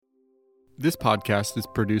This podcast is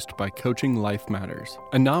produced by Coaching Life Matters,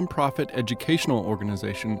 a nonprofit educational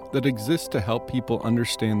organization that exists to help people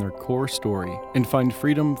understand their core story and find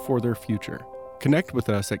freedom for their future. Connect with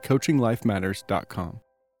us at coachinglifematters.com.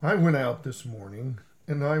 I went out this morning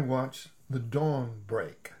and I watched the dawn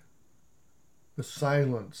break. The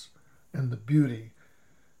silence and the beauty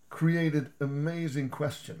created amazing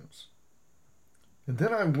questions. And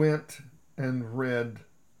then I went and read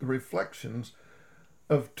the reflections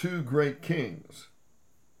of two great kings,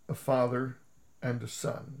 a father and a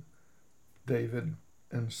son, David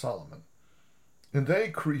and Solomon. And they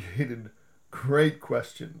created great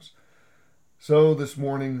questions. So this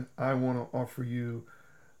morning I want to offer you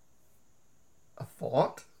a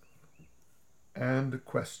thought and a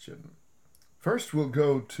question. First we'll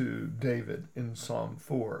go to David in Psalm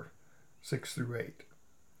 4, 6 through 8.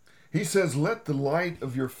 He says, "Let the light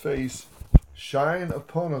of your face shine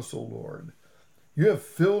upon us, O Lord. You have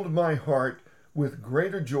filled my heart with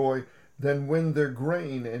greater joy than when their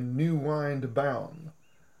grain and new wine abound.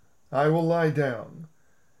 I will lie down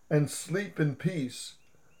and sleep in peace,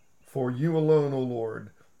 for you alone, O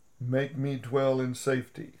Lord, make me dwell in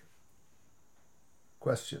safety."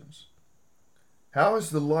 Questions. How has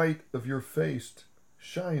the light of your face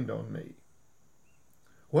shined on me?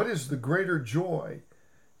 What is the greater joy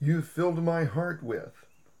you filled my heart with?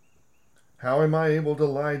 How am I able to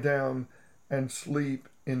lie down and sleep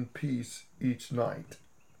in peace each night?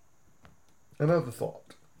 Another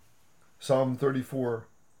thought. Psalm 34,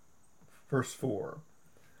 verse 4.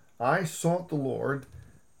 I sought the Lord,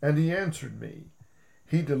 and he answered me.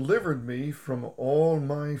 He delivered me from all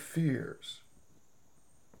my fears.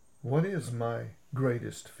 What is my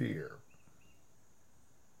greatest fear?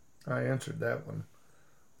 I answered that one.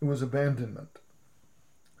 It was abandonment.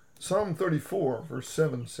 Psalm 34, verse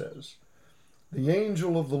 7 says, "The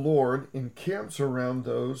angel of the Lord encamps around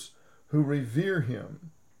those who revere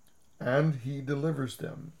him, and he delivers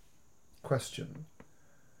them." Question.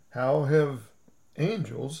 How have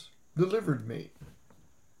angels delivered me?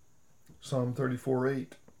 Psalm 34,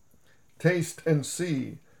 8. "Taste and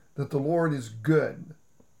see that the Lord is good.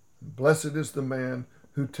 Blessed is the man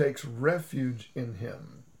who takes refuge in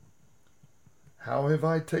him." How have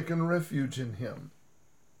I taken refuge in him?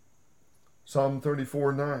 Psalm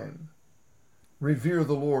 34, 9. "Revere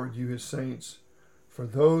the Lord, you his saints, for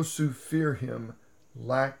those who fear him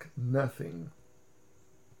lack nothing."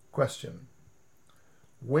 Question.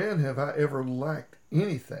 When have I ever lacked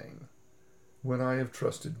anything when I have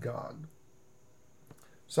trusted God?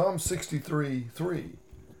 Psalm 63, 3.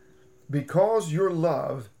 "Because your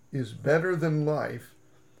love is better than life,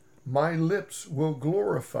 my lips will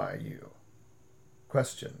glorify you."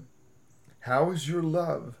 Question. How is your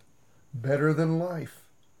love better than life?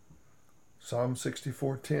 Psalm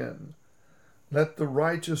 64:10. "Let the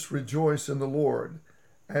righteous rejoice in the Lord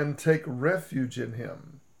and take refuge in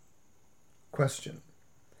him." Question.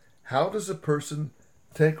 How does a person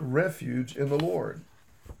take refuge in the Lord?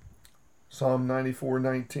 Psalm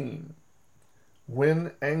 94:19.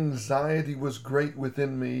 "When anxiety was great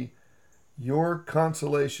within me, your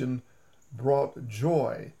consolation brought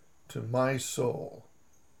joy to my soul."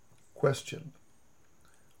 Question.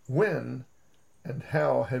 When and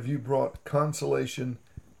how have you brought consolation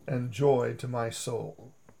and joy to my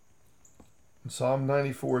soul? And Psalm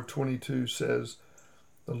 94:22 says,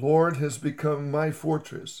 "The Lord has become my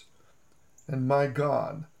fortress and my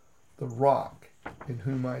God, the rock in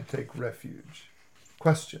whom I take refuge."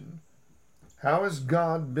 Question. How has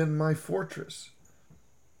God been my fortress?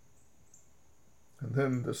 And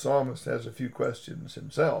then the psalmist has a few questions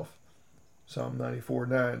himself. Psalm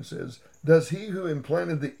 94:9 says, "Does he who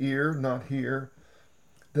implanted the ear not hear?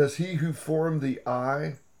 Does he who formed the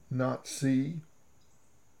eye not see?"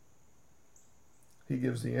 He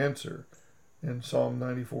gives the answer in Psalm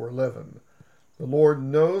 94:11. "The Lord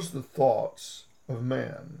knows the thoughts of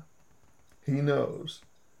man. He knows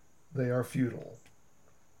they are futile."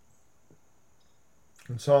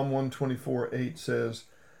 And Psalm 124:8 says,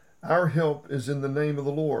 "Our help is in the name of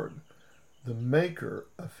the Lord, the maker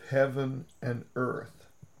of heaven and earth."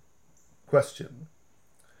 Question.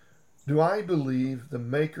 Do I believe the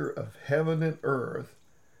maker of heaven and earth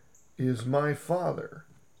is my Father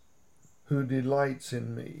who delights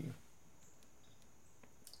in me?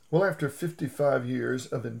 Well, after 55 years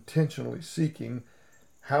of intentionally seeking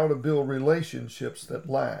how to build relationships that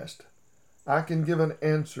last, I can give an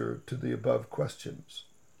answer to the above questions.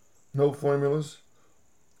 No formulas,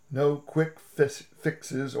 no quick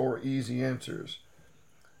fixes or easy answers.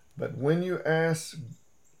 But when you ask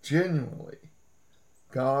genuinely,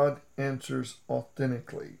 God answers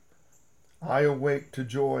authentically. I awake to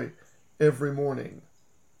joy every morning.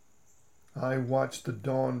 I watched the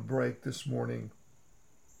dawn break this morning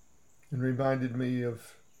and reminded me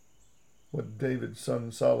of what David's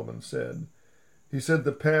son Solomon said. He said,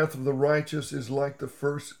 "The path of the righteous is like the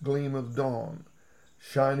first gleam of dawn,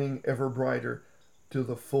 shining ever brighter to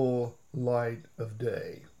the full light of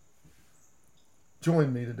day."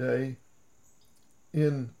 Join me today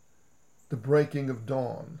in the breaking of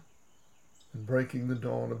dawn and breaking the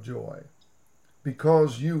dawn of joy.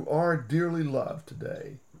 Because you are dearly loved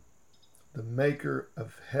today, the Maker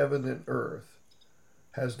of heaven and earth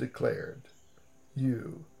has declared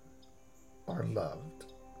you are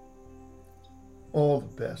loved. All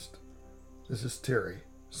the best. This is Terry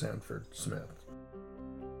Sanford Smith.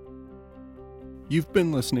 You've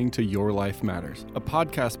been listening to Your Life Matters, a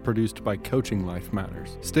podcast produced by Coaching Life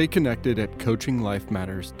Matters. Stay connected at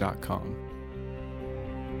coachinglifematters.com.